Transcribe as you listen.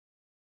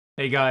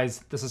Hey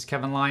guys, this is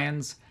Kevin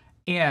Lyons,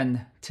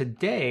 and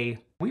today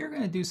we are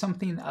going to do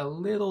something a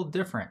little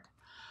different.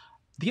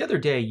 The other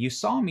day you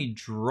saw me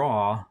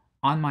draw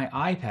on my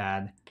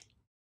iPad,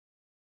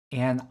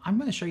 and I'm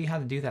going to show you how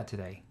to do that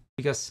today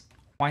because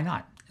why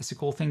not? It's a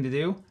cool thing to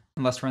do,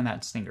 and let's run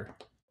that stinger.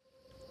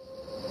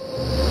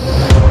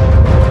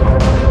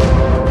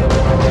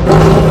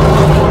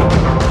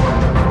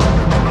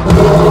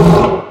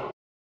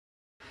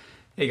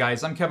 Hey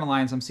guys, I'm Kevin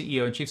Lyons. I'm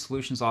CEO and Chief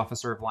Solutions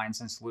Officer of Lyons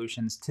Den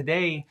Solutions.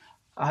 Today,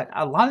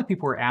 a lot of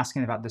people are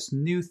asking about this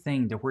new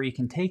thing to where you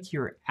can take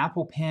your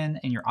Apple Pen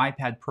and your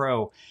iPad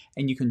Pro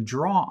and you can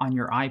draw on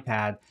your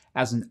iPad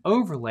as an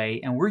overlay,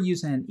 and we're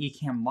using an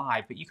Ecamm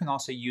Live, but you can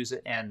also use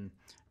it in,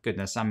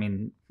 goodness, I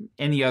mean,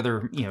 any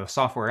other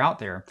software out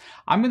there.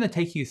 I'm going to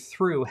take you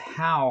through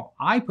how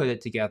I put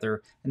it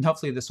together, and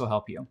hopefully this will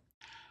help you.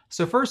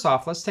 So first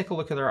off, let's take a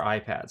look at our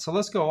iPad. So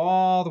let's go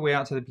all the way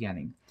out to the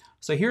beginning.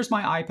 So here's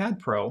my iPad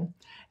Pro,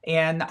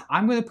 and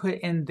I'm going to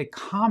put in the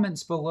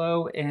comments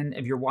below, and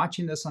if you're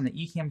watching this on the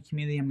Ecamm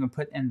community, I'm going to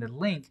put in the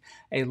link,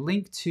 a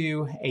link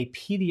to a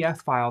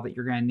PDF file that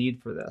you're going to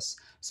need for this.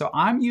 So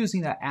I'm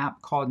using an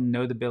app called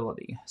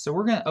Notability. So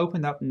we're going to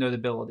open up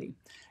Notability.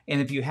 And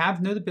if you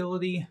have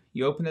Notability,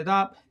 you open it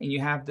up and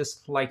you have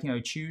this,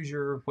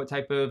 choose what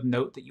type of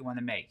note that you want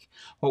to make.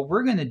 What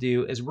we're going to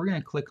do is we're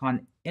going to click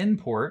on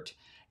Import,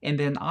 and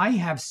then I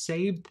have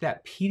saved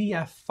that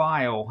PDF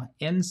file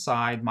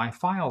inside my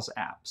Files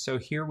app. So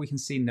here we can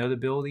see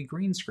Notability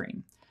green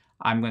screen.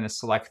 I'm going to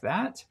select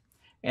that,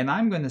 and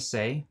I'm going to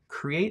say,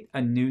 create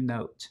a new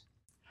note.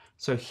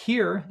 So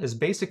here is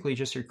basically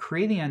just you're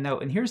creating a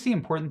note. And here's the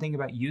important thing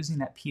about using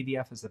that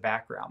PDF as the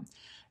background,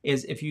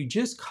 is if you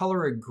just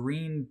color a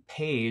green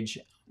page,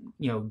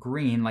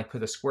 green, like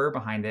put a square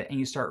behind it, and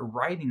you start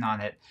writing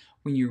on it,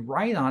 when you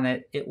write on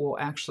it, it will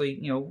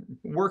actually,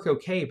 work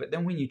okay. But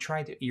then when you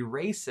try to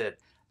erase it,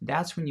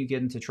 that's when you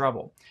get into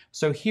trouble.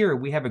 So here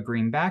we have a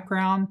green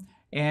background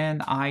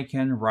and I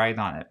can write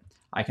on it.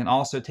 I can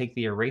also take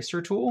the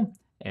eraser tool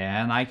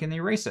and I can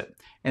erase it,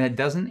 and it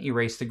doesn't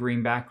erase the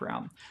green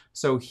background.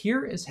 So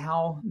here is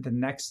how the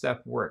next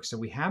step works. So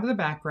we have the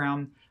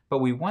background, but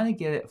we want to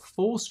get it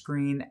full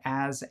screen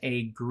as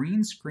a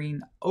green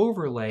screen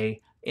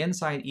overlay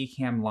inside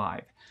Ecamm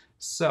Live.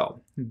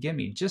 So give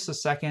me just a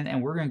second,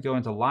 and we're going to go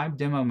into live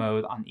demo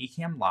mode on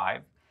Ecamm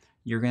Live.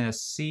 You're going to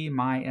see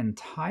my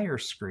entire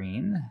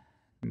screen.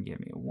 Give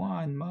me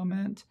one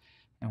moment,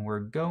 and we're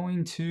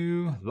going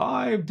to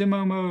live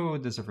demo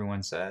mode, as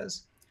everyone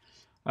says.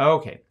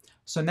 Okay,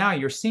 so now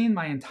you're seeing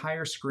my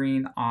entire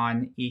screen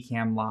on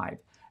Ecamm Live,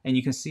 and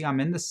you can see I'm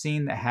in the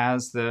scene that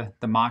has the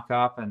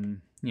mock-up, and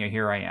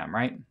here I am,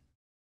 right?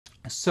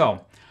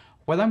 So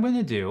what I'm going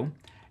to do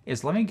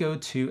is let me go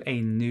to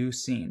a new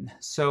scene.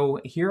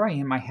 So here I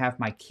am, I have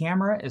my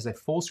camera as a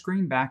full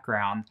screen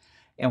background,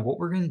 and what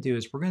we're going to do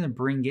is we're going to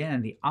bring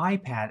in the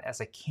iPad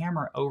as a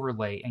camera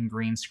overlay in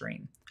green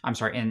screen. I'm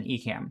sorry, in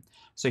Ecamm.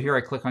 So here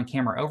I click on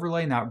camera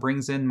overlay. Now it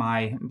brings in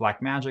my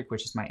Blackmagic,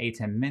 which is my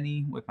A10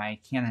 Mini with my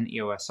Canon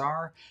EOS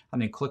R. I'm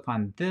going to click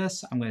on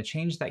this. I'm going to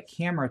change that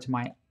camera to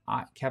my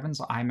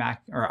Kevin's iMac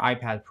or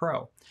iPad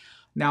Pro.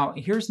 Now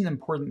here's an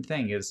important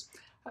thing is,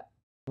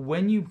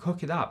 when you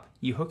hook it up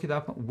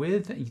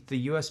with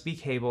the USB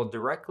cable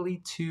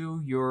directly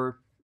to your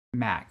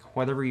Mac,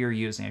 whatever you're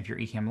using. If you're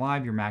Ecamm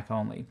Live, your Mac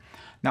only.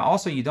 Now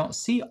also you don't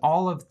see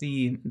all of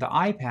the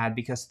iPad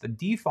because the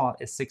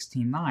default is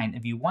 16:9.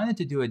 If you wanted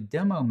to do a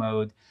demo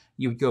mode,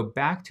 you would go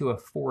back to a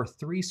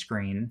 4:3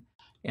 screen,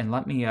 and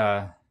let me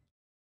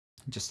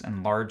just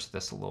enlarge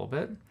this a little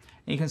bit. And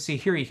you can see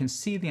here, you can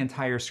see the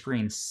entire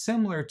screen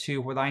similar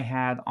to what I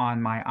had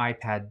on my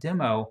iPad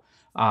demo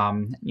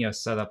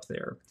set up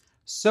there.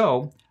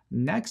 So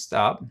next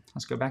up,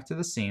 let's go back to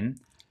the scene.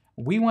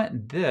 We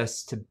want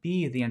this to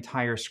be the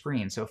entire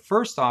screen. So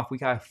first off, we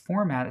got to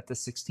format it to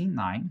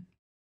 16:9.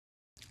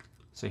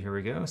 So here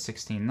we go,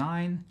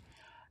 16:9.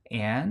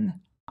 And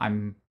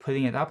I'm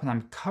putting it up and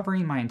I'm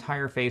covering my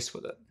entire face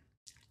with it.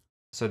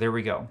 So there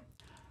we go.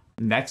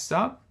 Next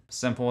up,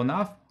 simple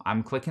enough,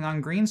 I'm clicking on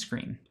green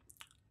screen.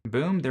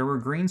 Boom, there we're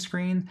green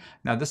screen.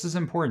 Now this is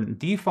important.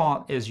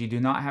 Default is you do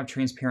not have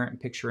transparent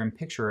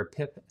picture-in-picture or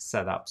PIP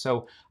set up.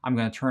 So I'm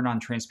going to turn on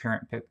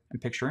transparent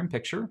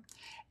picture-in-picture.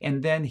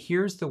 And then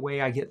here's the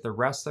way I get the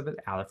rest of it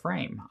out of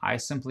frame. I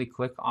simply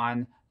click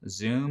on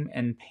zoom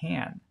and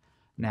pan.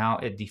 Now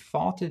it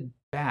defaulted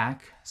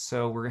back,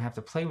 so we're going to have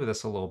to play with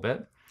this a little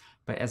bit.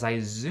 But as I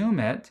zoom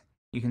it,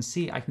 you can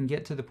see I can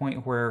get to the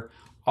point where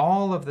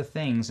all of the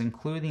things,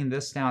 including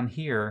this down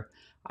here,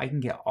 I can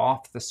get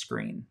off the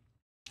screen.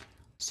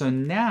 So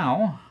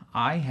now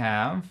I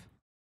have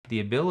the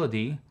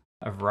ability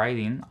of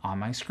writing on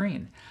my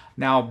screen.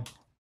 Now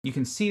you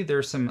can see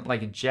there's some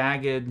like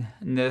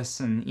jaggedness,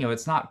 and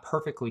it's not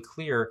perfectly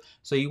clear.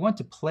 So you want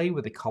to play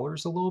with the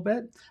colors a little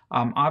bit.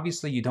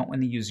 Obviously you don't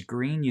want to use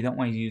green. You don't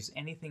want to use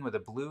anything with a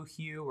blue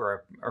hue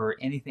or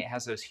anything that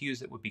has those hues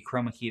that would be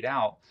chroma keyed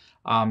out.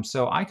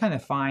 So I kind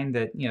of find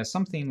that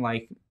something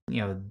like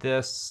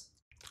this.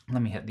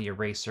 Let me hit the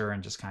eraser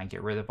and just kind of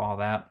get rid of all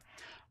that.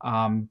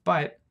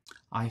 But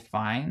I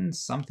find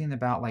something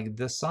about like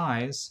this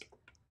size,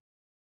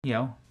 you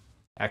know,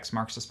 X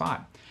marks the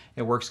spot.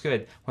 It works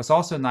good. What's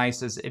also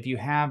nice is if you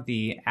have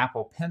the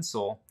Apple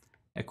Pencil,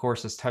 of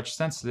course it's touch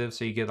sensitive,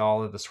 so you get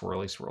all of the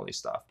swirly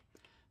stuff.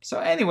 So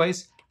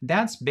anyways,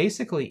 that's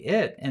basically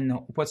it. And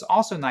what's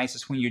also nice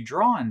is when you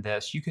draw on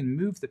this, you can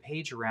move the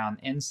page around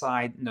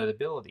inside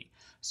Notability.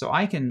 So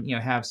I can,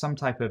 have some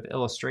type of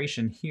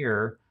illustration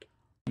here,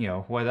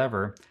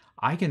 whatever.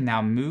 I can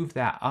now move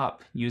that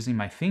up using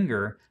my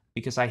finger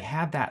because I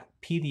have that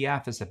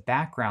PDF as a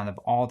background of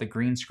all the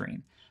green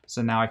screen.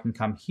 So now I can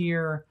come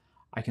here.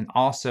 I can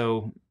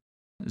also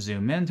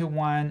zoom into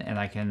one and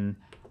I can,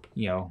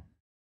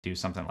 do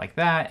something like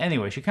that.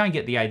 Anyways, you kind of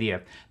get the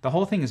idea. The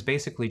whole thing is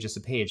basically just a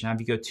page. Now, if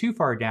you go too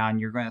far down,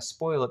 you're going to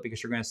spoil it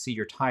because you're going to see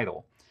your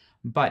title.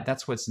 But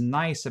that's what's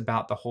nice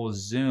about the whole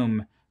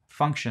zoom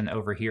function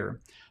over here.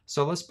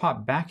 So let's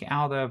pop back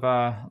out of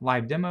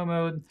live demo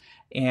mode,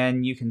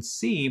 and you can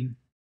see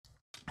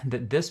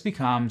that this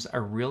becomes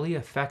a really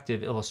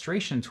effective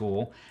illustration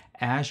tool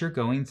as you're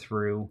going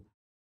through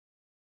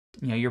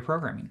your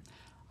programming.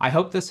 I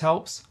hope this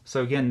helps.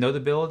 So again,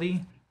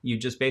 Notability, you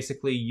just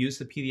basically use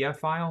the PDF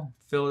file,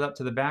 fill it up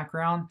to the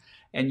background,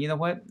 and you know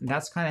what?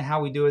 That's kind of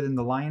how we do it in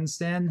the Lyons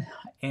Den,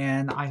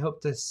 and I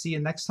hope to see you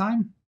next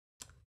time,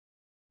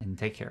 and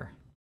take care.